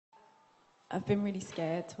I've been really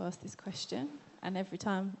scared to ask this question, and every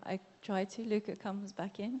time I try to, Luca comes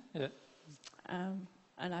back in. Yeah.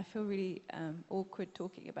 And I feel really awkward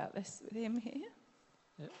talking about this with him here.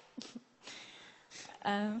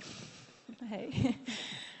 Yeah. Hey.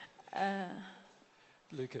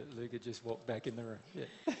 Luca just walked back in the room.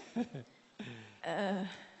 Yeah.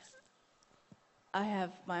 I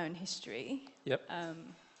have my own history. Yep.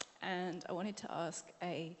 And I wanted to ask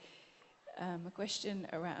a question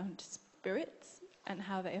around spirits and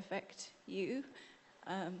how they affect you.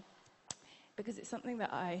 Because it's something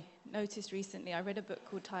that I noticed recently. I read a book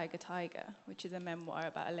called Tiger Tiger, which is a memoir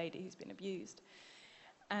about a lady who's been abused.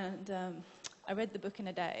 And I read the book in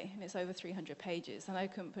a day, and it's over 300 pages, and I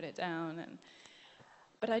couldn't put it down.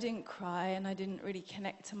 But I didn't cry, and I didn't really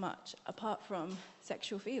connect to much, apart from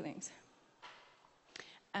sexual feelings.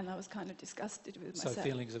 And I was kind of disgusted with myself. So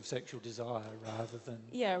feelings of sexual desire rather than...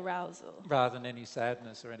 Yeah, arousal. Rather than any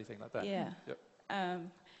sadness or anything like that. Yeah. Yep.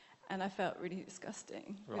 And I felt really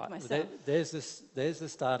disgusting with Right. myself. There's the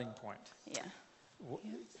starting point. Yeah.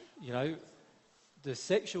 You know, the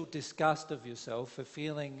sexual disgust of yourself for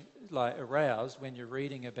feeling like aroused when you're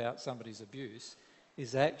reading about somebody's abuse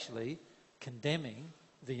is actually condemning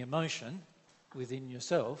the emotion within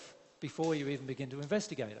yourself before you even begin to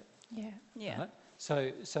investigate it. Yeah. Yeah. Right?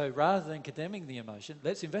 So rather than condemning the emotion,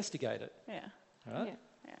 let's investigate it. Yeah. Right?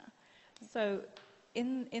 Yeah. So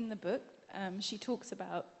in the book, she talks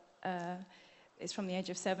about it's from the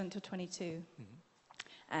age of 7 to 22, Mm-hmm.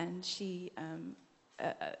 and she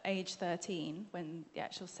at age 13, when the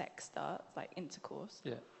actual sex starts, like intercourse,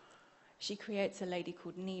 Yeah. she creates a lady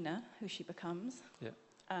called Nina, who she becomes. Yeah.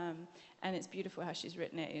 And it's beautiful how she's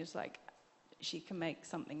written it. It's like she can make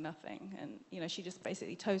something nothing, and she just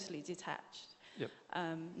basically totally detached. Yep.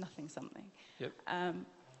 Nothing something. Yep. And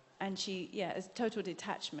it's total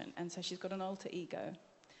detachment, and so she's got an alter ego.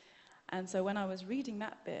 And so when I was reading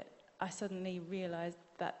that bit, I suddenly realized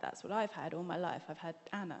that that's what I've had all my life. I've had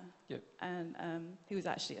Anna, Yep. and who was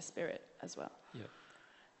actually a spirit as well. Yep.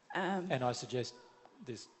 Um, And I suggest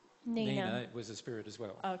this Nina was a spirit as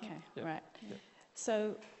well. Okay, Yep. right. Yep.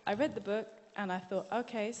 So I read the book, and I thought,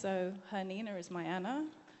 okay, so her Nina is my Anna.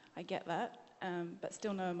 I get that, but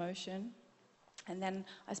still no emotion. And then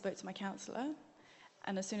I spoke to my counsellor,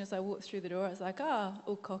 and as soon as I walked through the door, I was like,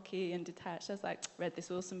 all cocky and detached. I was like, read this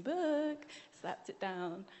awesome book, slapped it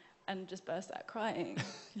down, and just burst out crying.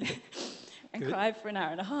 And Good. cried for an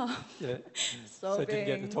hour and a half. Yeah. Sobbing. So didn't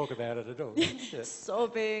get to talk about it at all. Yeah.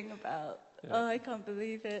 Sobbing about, Yeah. I can't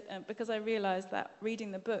believe it. And because I realized that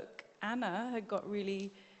reading the book, Anna had got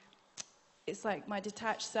really, it's like my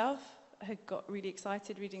detached self had got really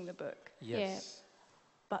excited reading the book. Yes. Yeah.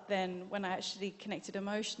 But then when I actually connected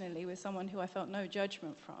emotionally with someone who I felt no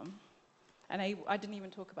judgment from, and I didn't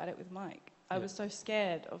even talk about it with Mike. I was so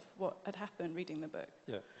scared of what had happened reading the book.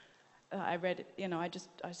 Yeah. I read it,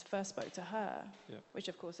 I first spoke to her, Yeah. which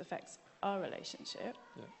of course affects our relationship.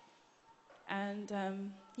 Yeah. And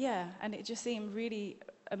and it just seemed really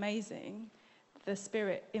amazing, the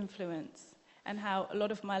spirit influence, and how a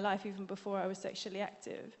lot of my life, even before I was sexually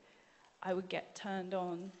active, I would get turned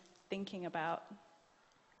on thinking about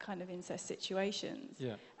kind of incest situations.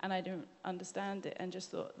 Yeah. And I didn't understand it and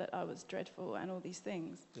just thought that I was dreadful and all these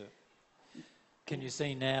things. Yeah. Can you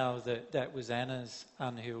see now that that was Anna's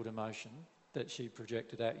unhealed emotion that she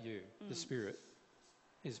projected at you? The spirit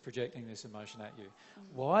is projecting this emotion at you.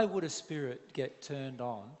 Why would a spirit get turned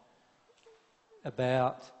on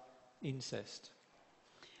about incest?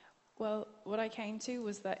 Well, what I came to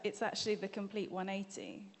was that it's actually the complete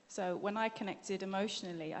 180. So when I connected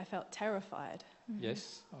emotionally, I felt terrified.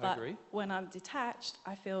 Yes, I But agree. when I'm detached,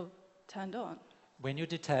 I feel turned on. When you're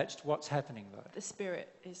detached, what's happening though? The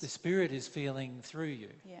spirit is... The spirit is feeling through you.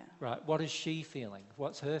 Yeah. Right. What is she feeling?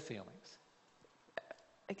 What's her feelings?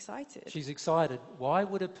 Excited. She's excited. Why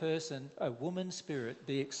would a woman's spirit,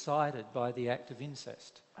 be excited by the act of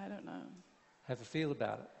incest? I don't know. Have a feel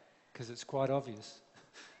about it, because it's quite obvious.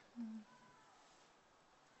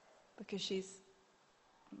 Because she's...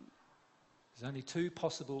 There's only two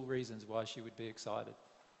possible reasons why she would be excited,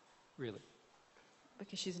 really.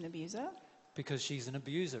 Because she's an abuser? Because she's an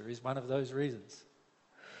abuser is one of those reasons.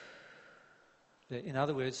 In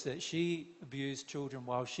other words, that she abused children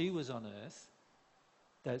while she was on earth,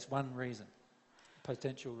 that's one reason,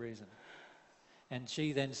 potential reason. And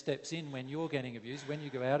she then steps in when you're getting abused. When you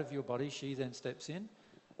go out of your body, she then steps in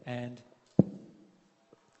and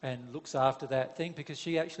looks after that thing because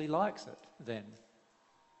she actually likes it then.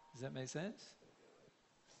 Does that make sense?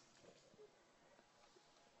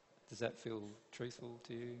 Does that feel truthful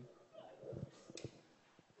to you?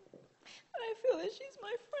 I feel that she's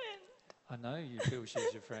my friend. I know you feel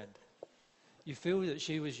she's your friend. You feel that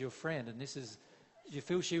she was your friend, and you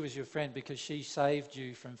feel she was your friend because she saved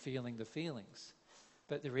you from feeling the feelings.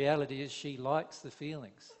 But the reality is she likes the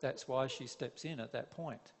feelings. That's why she steps in at that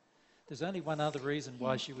point. There's only one other reason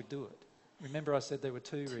why she would do it. Remember I said there were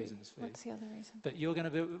two reasons for you. What's the other reason? But you're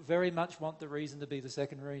going to very much want the reason to be the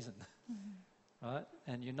second reason. Right?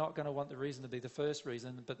 And you're not going to want the reason to be the first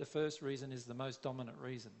reason, but the first reason is the most dominant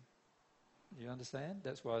reason. You understand?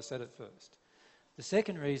 That's why I said it first. The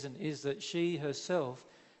second reason is that she herself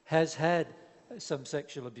has had some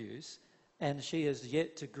sexual abuse and she has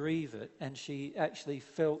yet to grieve it, and she actually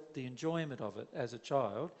felt the enjoyment of it as a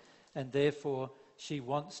child, and therefore she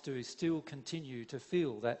wants to still continue to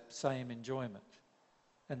feel that same enjoyment.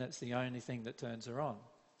 And that's the only thing that turns her on.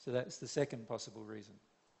 So that's the second possible reason.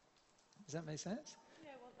 Does that make sense? Yeah,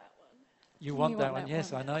 I want that one. You want that one?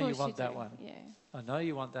 Yes, I know you want that one. Yeah. I know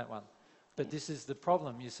you want that one. But this is the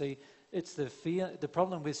problem, you see. It's the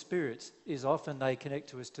problem with spirits is often they connect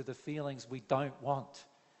to us to the feelings we don't want.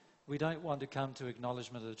 We don't want to come to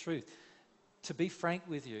acknowledgement of the truth. To be frank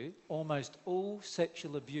with you, almost all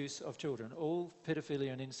sexual abuse of children, all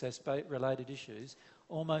pedophilia and incest-related issues,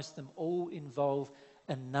 almost them all involve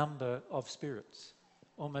a number of spirits.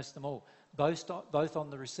 Almost them all. Both on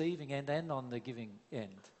the receiving end and on the giving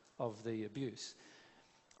end of the abuse.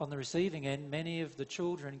 On the receiving end, many of the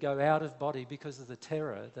children go out of body because of the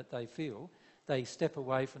terror that they feel. They step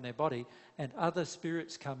away from their body, and other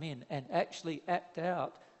spirits come in and actually act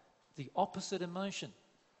out the opposite emotion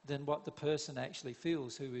than what the person actually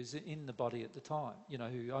feels who is in the body at the time,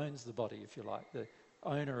 who owns the body, if you like. The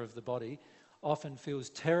owner of the body often feels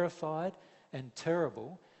terrified and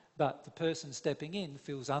terrible, but the person stepping in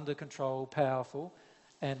feels under control, powerful,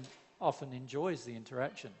 and often enjoys the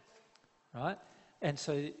interaction, right? And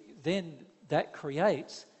so then that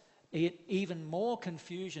creates even more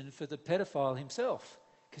confusion for the pedophile himself,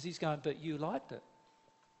 because he's going, but you liked it.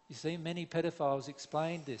 You see, many pedophiles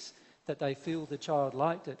explained this, that they feel the child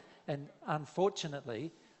liked it, and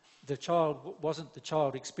unfortunately, the child wasn't the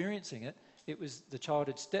child experiencing it, it was the child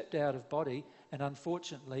had stepped out of body, and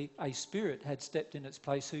unfortunately, a spirit had stepped in its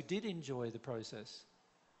place who did enjoy the process.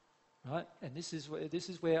 Right? And this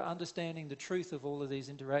is where understanding the truth of all of these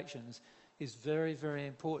interactions is very, very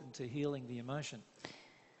important to healing the emotion.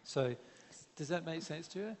 So, does that make sense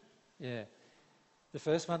to you? Yeah. The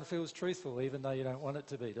first one feels truthful, even though you don't want it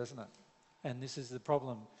to be, doesn't it? And this is the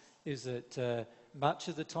problem, is that much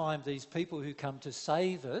of the time these people who come to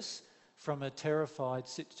save us from a terrifying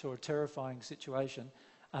situation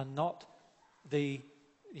are not the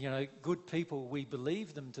good people we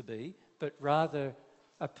believe them to be, but rather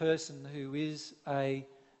a person who is a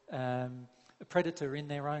predator in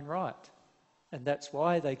their own right. And that's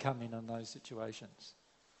why they come in on those situations.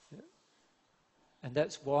 Yeah. And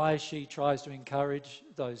that's why she tries to encourage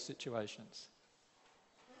those situations.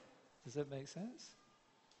 Does that make sense?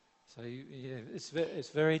 So it's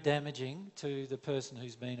very damaging to the person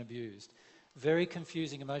who's been abused. Very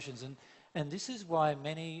confusing emotions. And this is why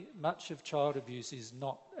much of child abuse is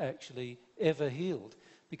not actually ever healed,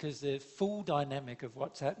 because the full dynamic of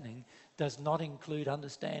what's happening does not include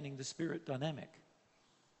understanding the spirit dynamic.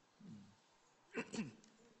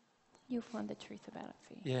 You'll find the truth about it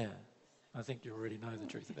for you. Yeah, I think you already know the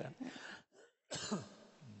truth about it.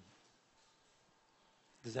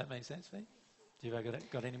 Does that make sense, Vic? Do you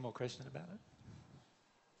got any more questions about it?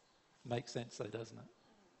 Makes sense though, doesn't it?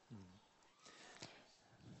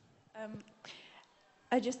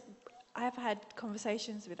 I've had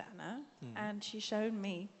conversations with Anna, and she's shown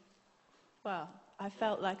me, I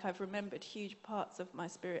felt like I've remembered huge parts of my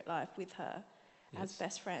spirit life with her as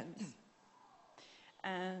best friends.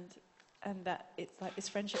 And that it's like this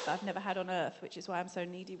friendship that I've never had on earth, which is why I'm so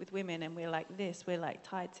needy with women, and we're like this, we're like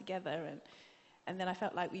tied together. And then I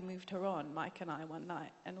felt like we moved her on, Mike and I, one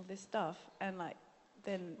night, and all this stuff. And like,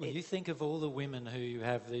 then well, you think of all the women who you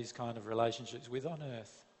have these kind of relationships with on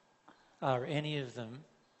earth. Have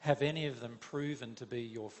any of them proven to be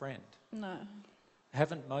your friend? No.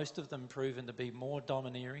 Haven't most of them proven to be more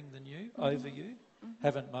domineering than you, over you?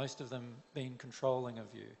 Haven't most of them been controlling of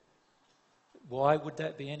you? Why would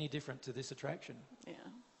that be any different to this attraction?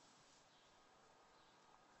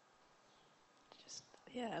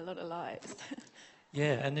 Yeah. A lot of lies.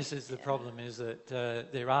 Yeah, and this is the problem, is that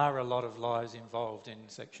there are a lot of lies involved in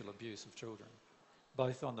sexual abuse of children,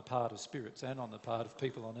 both on the part of spirits and on the part of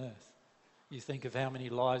people on earth. You think of how many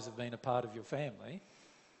lies have been a part of your family,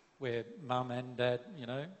 where mum and dad,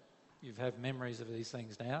 you have memories of these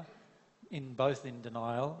things now, both in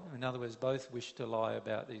denial. In other words, both wish to lie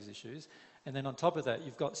about these issues. And then on top of that,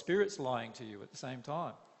 you've got spirits lying to you at the same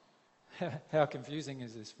time. How confusing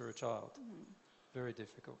is this for a child? Very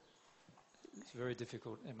difficult. It's very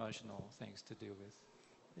difficult emotional things to deal with.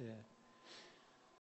 Yeah.